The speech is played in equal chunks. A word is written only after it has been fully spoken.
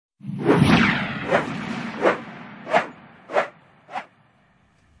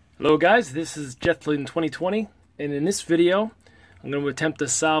Hello guys, this is Jethlin 2020, and in this video I'm going to attempt to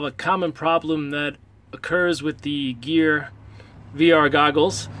solve a common problem that occurs with the Gear VR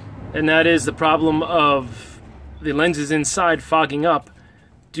goggles, and that is the problem of the lenses inside fogging up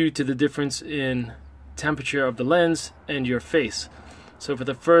due to the difference in temperature of the lens and your face. So for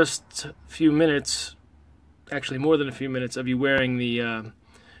the first few minutes, actually more than a few minutes of you wearing the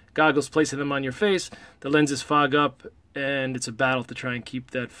goggles, placing them on your face, the lenses fog up, and it's a battle to try and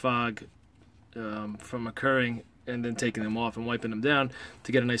keep that fog from occurring, and then taking them off and wiping them down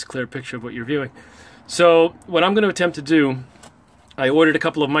to get a nice clear picture of what you're viewing. So what I'm going to attempt to do, I ordered a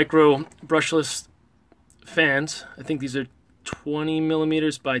couple of micro brushless fans. I think these are 20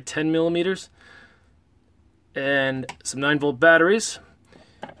 millimeters by 10 millimeters, and some 9-volt batteries.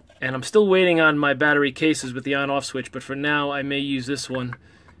 And I'm still waiting on my battery cases with the on-off switch, but for now I may use this one,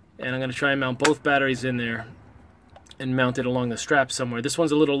 and I'm going to try and mount both batteries in there and mount it along the strap somewhere. This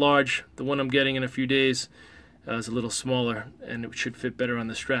one's a little large. The one I'm getting in a few days is a little smaller, and it should fit better on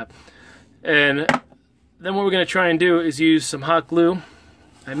the strap. And then what we're going to try and do is use some hot glue.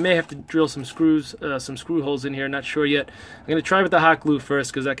 I may have to drill some screws, some screw holes in here, not sure yet. I'm going to try with the hot glue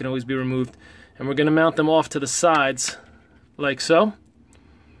first because that can always be removed. And we're going to mount them off to the sides like so.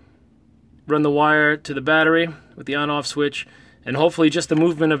 Run the wire to the battery with the on-off switch, and hopefully just the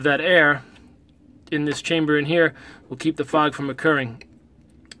movement of that air in this chamber in here will keep the fog from occurring.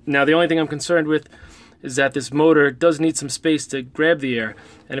 Now the only thing I'm concerned with is that this motor does need some space to grab the air,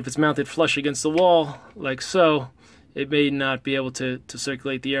 and if it's mounted flush against the wall like so, it may not be able to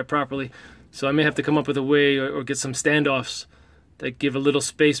circulate the air properly. So I may have to come up with a way or get some standoffs that give a little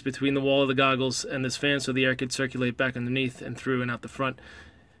space between the wall of the goggles and this fan so the air could circulate back underneath and through and out the front.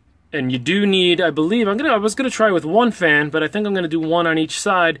 And you do need, I believe, I was gonna try with one fan, but I think I'm gonna do one on each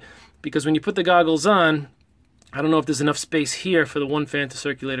side, because when you put the goggles on, I don't know if there's enough space here for the one fan to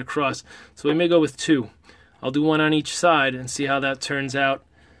circulate across. So we may go with two. I'll do one on each side and see how that turns out.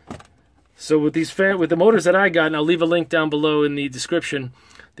 So with with the motors that I got, and I'll leave a link down below in the description,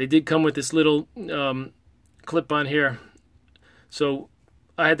 they did come with this little clip on here. So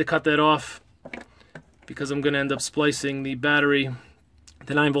I had to cut that off because I'm going to end up splicing the battery,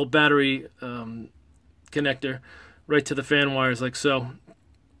 the 9-volt battery connector, right to the fan wires like so,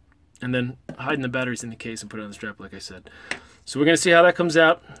 and then hiding the batteries in the case and put it on the strap like I said. So we're going to see how that comes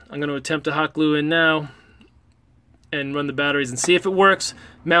out. I'm going to attempt to hot glue in now and run the batteries and see if it works,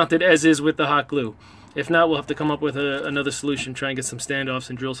 mounted as is with the hot glue. If not, we'll have to come up with another solution, try and get some standoffs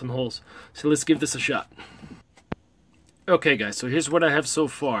and drill some holes. So let's give this a shot. Okay guys, so here's what I have so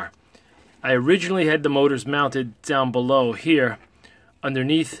far. I originally had the motors mounted down below here,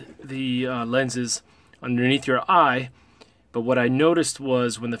 underneath the lenses, underneath your eye. But what I noticed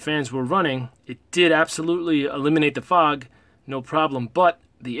was when the fans were running, it did absolutely eliminate the fog, no problem. But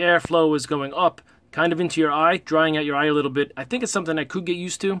the airflow was going up, kind of into your eye, drying out your eye a little bit. I think it's something I could get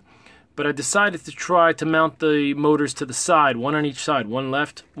used to, but I decided to try to mount the motors to the side, one on each side, one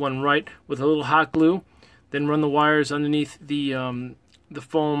left, one right, with a little hot glue. Then run the wires underneath the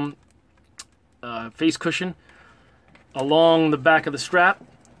foam face cushion along the back of the strap.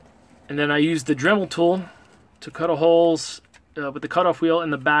 And then I used the Dremel tool to cut holes with the cutoff wheel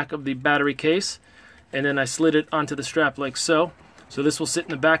in the back of the battery case, and then I slid it onto the strap like so. So this will sit in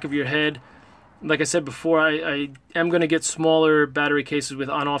the back of your head. Like I said before, I am going to get smaller battery cases with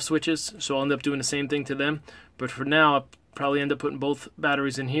on-off switches, so I'll end up doing the same thing to them. But for now, I'll probably end up putting both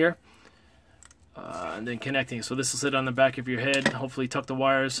batteries in here and then connecting. So this will sit on the back of your head, hopefully tuck the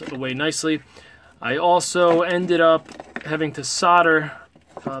wires away nicely. I also ended up having to solder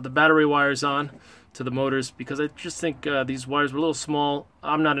the battery wires on to the motors because I just think these wires were a little small.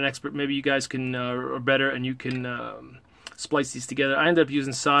 I'm not an expert. Maybe you guys can are better and you can splice these together. I ended up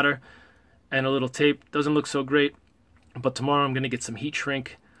using solder and a little tape. Doesn't look so great, but tomorrow I'm going to get some heat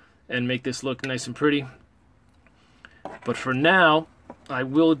shrink and make this look nice and pretty. But for now, I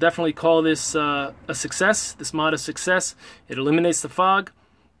will definitely call this a success. This mod a success. It eliminates the fog.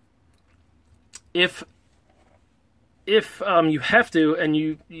 If you have to and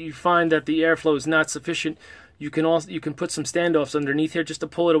you find that the airflow is not sufficient, you can put some standoffs underneath here just to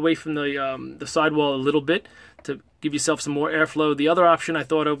pull it away from the sidewall a little bit to give yourself some more airflow. The other option I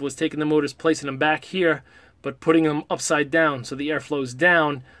thought of was taking the motors, placing them back here, but putting them upside down so the air flows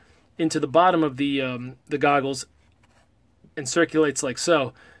down into the bottom of the goggles and circulates like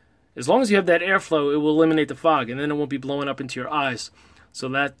so. As long as you have that airflow, it will eliminate the fog, and then it won't be blowing up into your eyes. So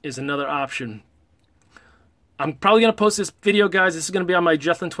that is another option. I'm probably going to post this video, guys. This is going to be on my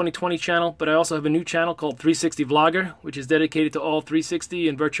Jethlin 2020 channel, but I also have a new channel called 360 Vlogger, which is dedicated to all 360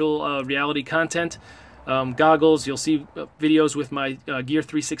 and virtual reality content. goggles. You'll see videos with my Gear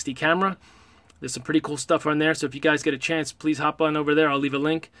 360 camera. There's some pretty cool stuff on there, so if you guys get a chance, please hop on over there. I'll leave a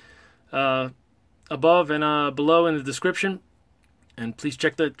link above and below in the description. And please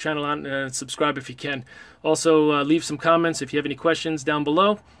check the channel out and subscribe if you can. Also, leave some comments if you have any questions down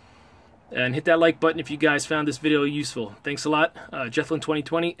below. And hit that like button if you guys found this video useful. Thanks a lot. Jethlin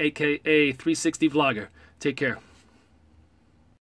 2020, aka 360 Vlogger. Take care.